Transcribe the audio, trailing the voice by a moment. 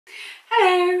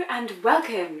Hello and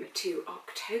welcome to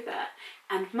October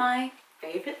and my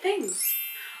favourite things.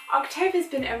 October's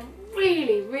been a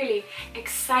really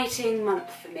exciting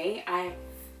month for me. I've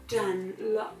done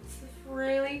lots of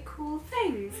really cool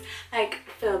things, like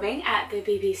filming at the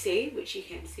BBC, which you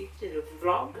can see, did a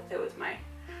vlog. That was my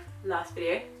last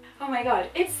video. Oh my god,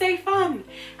 it's so fun!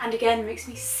 And again, makes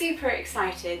me super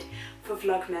excited for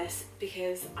Vlogmas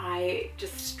because I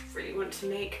just really want to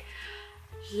make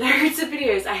loads of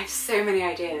videos. I have so many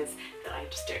ideas that I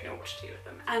just don't know what to do with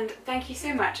them. And thank you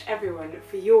so much everyone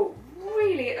for your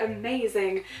really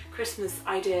amazing Christmas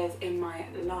ideas in my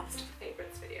last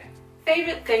favourites video.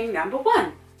 Favourite thing number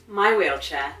one, my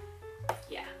wheelchair.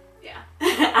 Yeah.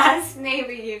 As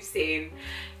maybe you've seen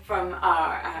from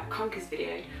our Conkers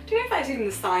video. Do you know if that's even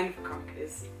the sign for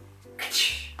Conkers?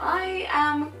 I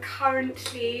am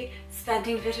currently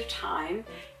spending a bit of time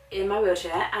in my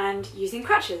wheelchair and using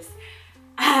crutches.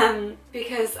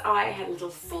 Because I had a little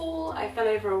fall, I fell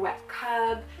over a wet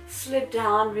curb, slid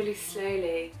down really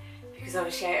slowly, because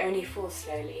obviously I only fall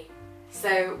slowly.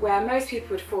 So where most people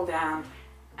would fall down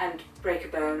and break a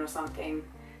bone or something,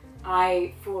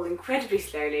 I fall incredibly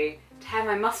slowly, tear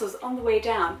my muscles on the way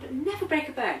down, but never break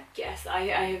a bone. Yes, I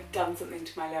have done something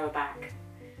to my lower back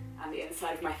and the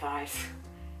inside of my thighs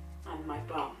and my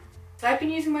bum. So I've been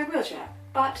using my wheelchair,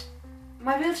 but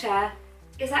my wheelchair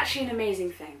is actually an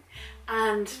amazing thing.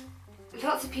 And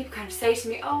lots of people kind of say to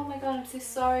me, oh my god, I'm so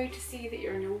sorry to see that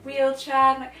you're in a wheelchair.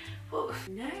 I'm like, well,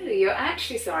 no, you're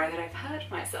actually sorry that I've hurt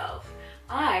myself.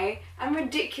 I am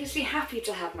ridiculously happy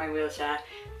to have my wheelchair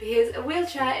because a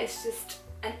wheelchair is just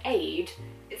an aid.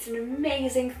 It's an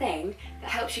amazing thing that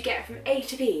helps you get from A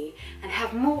to B and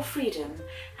have more freedom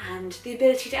and the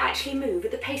ability to actually move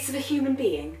at the pace of a human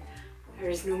being.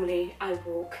 Whereas normally I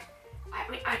walk,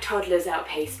 our toddlers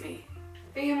outpace me.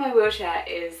 Being in my wheelchair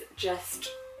is just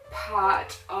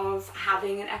part of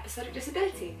having an episodic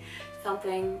disability.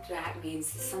 Something that means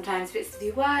sometimes bits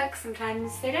do work,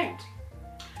 sometimes they don't.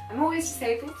 I'm always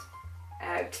disabled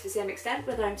to the same extent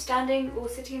whether I'm standing or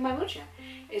sitting in my wheelchair.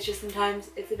 It's just sometimes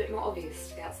it's a bit more obvious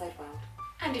to the outside world.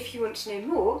 And if you want to know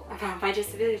more about my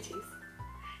disabilities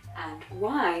and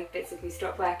why bits of me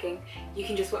stop working, you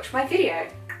can just watch my video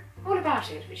all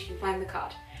about it, which you can find in the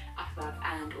card up above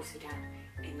and also down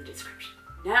in the description.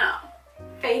 Now,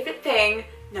 favourite thing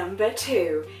number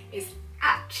two is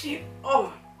actually,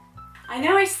 I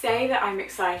know I say that I'm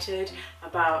excited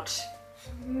about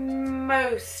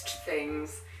most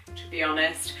things, to be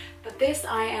honest, but this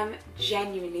I am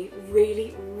genuinely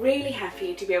really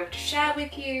happy to be able to share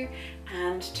with you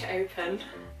and to open.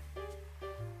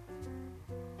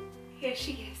 Here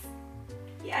she is.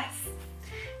 Yes.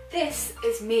 This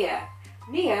is Mia.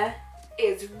 Mia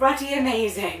is ruddy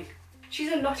amazing.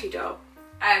 She's a Lottie doll.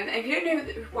 If you don't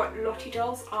know what Lottie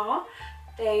dolls are,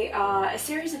 they are a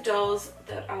series of dolls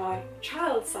that are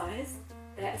child size.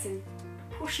 They're as in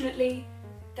proportionately,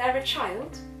 they're a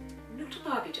child, not a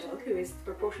Barbie doll who is the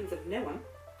proportions of no one.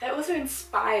 They're also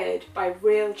inspired by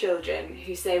real children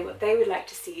who say what they would like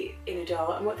to see in a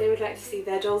doll and what they would like to see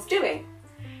their dolls doing.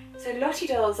 So Lottie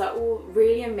dolls are all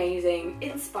really amazing,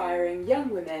 inspiring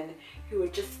young women who are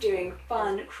just doing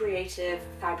fun, creative,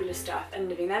 fabulous stuff and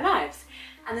living their lives.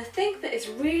 And the thing that is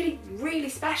really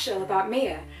special about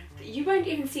Mia that you won't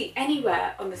even see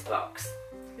anywhere on this box,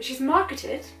 but she's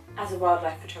marketed as a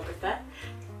wildlife photographer.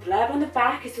 The blurb on the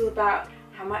back is all about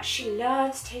how much she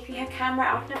loves taking her camera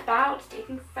out and about,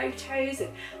 taking photos of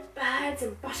birds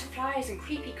and butterflies and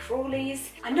creepy crawlies.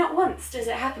 And not once does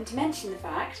it happen to mention the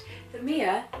fact that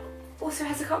Mia also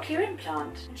has a cochlear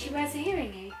implant and she wears a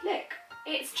hearing aid. Look,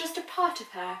 it's just a part of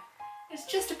her. It's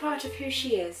just a part of who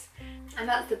she is. And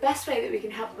that's the best way that we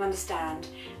can help them understand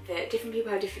that different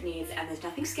people have different needs and there's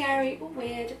nothing scary or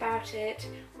weird about it.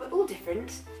 We're all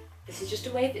different. This is just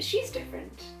a way that she's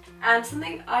different. And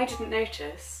something I didn't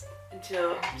notice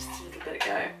until just a little bit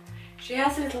ago. She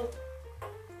has a little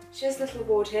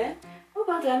award here. Oh,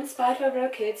 well done, Inspired by Real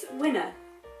Kids winner.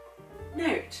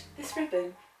 Note this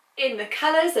ribbon in the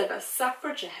colours of a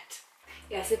suffragette.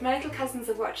 Yes, if my little cousins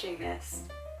are watching this,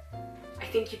 I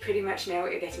think you pretty much know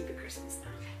what you're getting for Christmas now.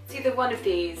 It's either one of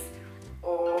these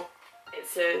or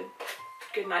it's a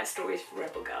Good Night Stories for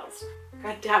Rebel Girls.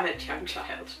 God damn it, young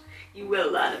child. You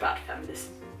will learn about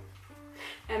feminism.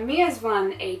 And Mia's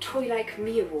won a Toy Like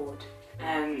Me award.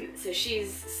 So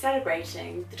she's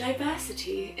celebrating the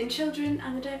diversity in children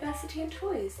and the diversity in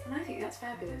toys. And I think that's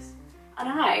fabulous. And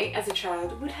I, as a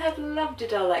child, would have loved a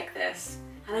doll like this.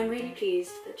 And I'm really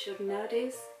pleased that children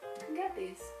nowadays can get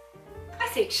these. I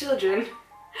say children,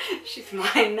 she's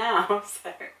mine now,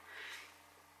 so.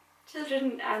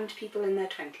 Children and people in their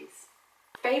 20s.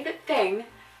 Favourite thing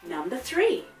number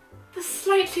 3. the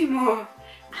slightly more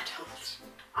adult.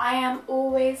 I am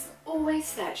always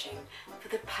searching for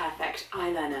the perfect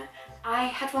eyeliner. I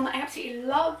had one that I absolutely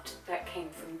loved that came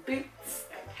from Boots,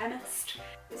 their chemist.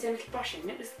 It was a little brush and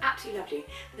it was absolutely lovely.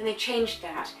 Then they changed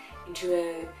that into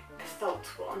a felt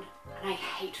one, and I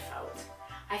hate felt.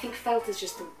 I think felt is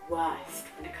just the worst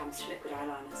when it comes to liquid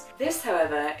eyeliners. This,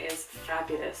 however, is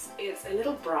fabulous. It's a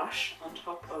little brush on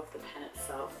top of the pen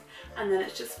itself, and then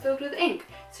it's just filled with ink,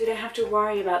 so you don't have to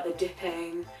worry about the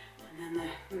dipping and then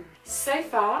the... So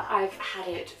far, I've had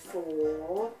it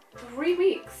for 3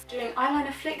 weeks, doing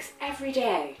eyeliner flicks every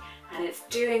day, and it's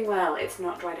doing well. It's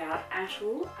not dried out at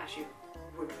all, as you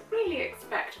would really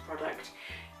expect a product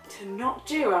to not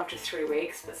do after 3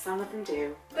 weeks, but some of them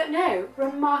do. But no,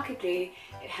 remarkably,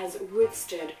 it has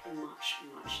withstood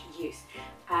much use.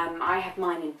 I have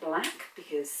mine in black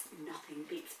because nothing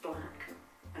beats black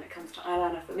when it comes to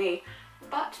eyeliner for me,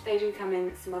 but they do come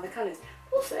in some other colours.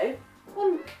 Also,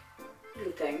 one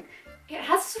little thing, it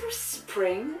has a sort of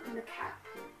spring in the cap,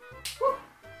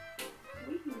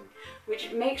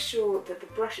 which makes sure that the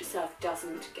brush itself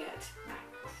doesn't get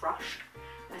crushed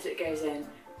as it goes in.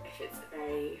 If it's a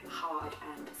very hard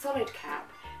and solid cap,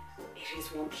 it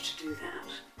is wont to do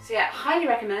that. So yeah, highly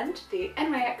recommend the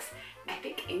NYX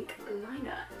Epic Ink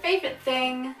Liner. Favourite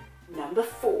thing number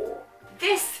 4.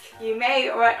 This you may,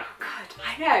 or oh god,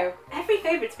 I know, every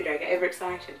favourites video I get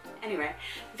overexcited. Anyway,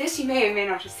 this you may or may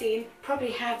not have seen,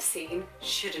 probably have seen,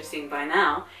 should have seen by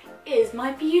now, is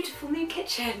my beautiful new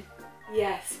kitchen.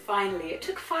 Yes, finally, it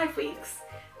took 5 weeks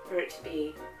for it to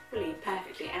be fully,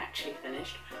 perfectly, actually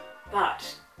finished,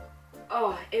 but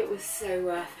oh, it was so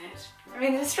worth it. I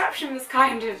mean, the construction was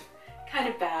kind of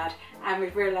bad, and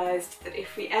we've realised that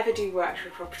if we ever do work to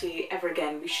a property ever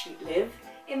again, we shouldn't live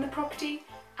in the property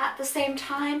at the same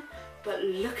time. But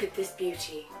look at this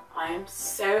beauty. I am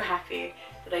so happy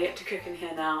that I get to cook in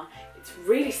here now. It's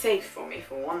really safe for me,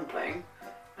 for one thing.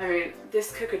 I mean,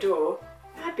 this cooker door,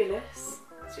 fabulous.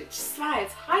 So it just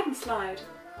slides, hide and slide,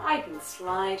 hide and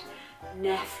slide.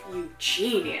 Nephew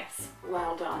genius.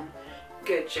 Well done.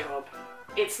 Good job.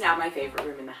 It's now my favourite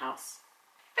room in the house.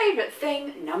 Favourite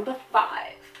thing number 5.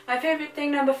 My favourite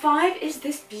thing number 5 is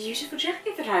this beautiful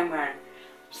jacket that I'm wearing.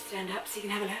 Just stand up so you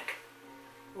can have a look.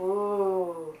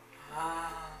 Oh, wow.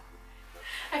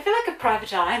 I feel like a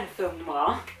private eye in a film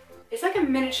noir. It's like a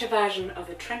miniature version of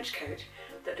a trench coat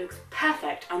that looks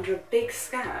perfect under a big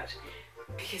skirt.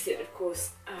 Because it, of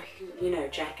course, you know,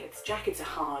 jackets. Jackets are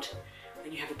hard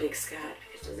when you have a big skirt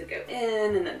because it doesn't go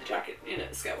in, and then the jacket, you know,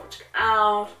 the skirt wants to go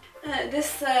out.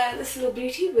 This little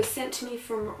beauty was sent to me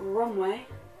from Romway,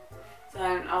 so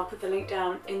I'll put the link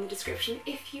down in the description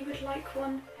if you would like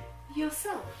one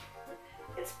yourself.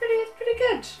 It's pretty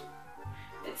good.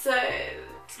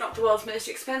 It's not the world's most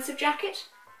expensive jacket.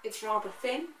 It's rather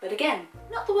thin, but again,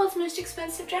 not the world's most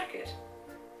expensive jacket.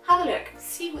 Have a look,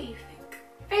 see what you think.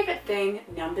 Favourite thing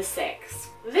number 6.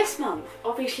 This month,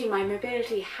 obviously my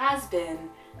mobility has been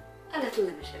a little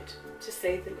limited, to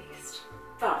say the least.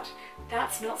 But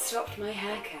that's not stopped my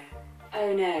hair care.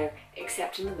 Oh no,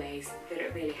 except in the ways that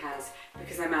it really has,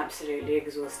 because I'm absolutely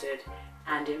exhausted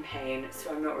and in pain,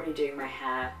 so I'm not really doing my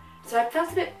hair. So I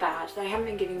felt a bit bad that I haven't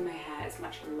been giving my hair as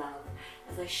much love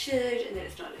as I should, and that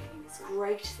it's not looking as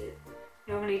great as it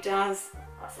normally does.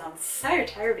 That sounds so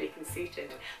terribly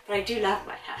conceited, but I do love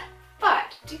my hair.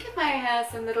 But to give my hair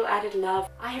some little added love,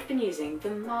 I have been using the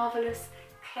marvellous,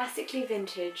 classically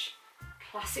vintage,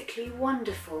 classically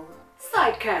wonderful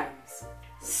side combs.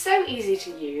 So easy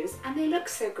to use, and they look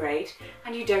so great,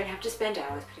 and you don't have to spend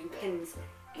hours putting pins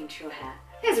into your hair.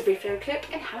 Here's a brief little clip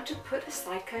in how to put a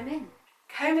side comb in.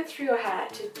 Comb it through your hair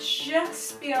to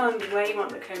just beyond where you want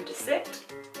the comb to sit,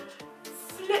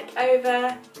 flip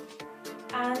over,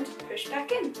 and push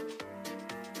back in.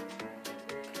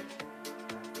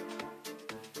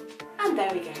 And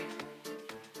there we go.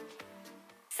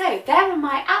 So there are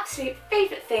my absolute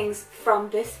favourite things from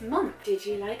this month. Did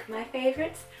you like my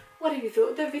favourites? What have you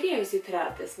thought of the videos we put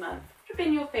out this month? What have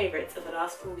been your favourites of the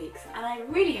last 4 weeks? And I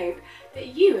really hope that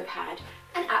you have had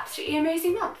an absolutely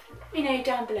amazing month. Let me know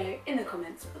down below in the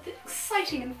comments what the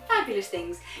exciting and fabulous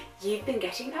things you've been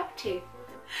getting up to.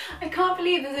 I can't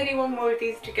believe there's only one more of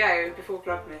these to go before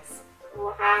Vlogmas.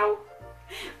 Wow!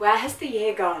 Where has the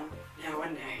year gone? No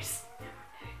one knows.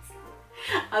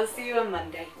 I'll see you on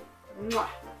Monday. Mwah.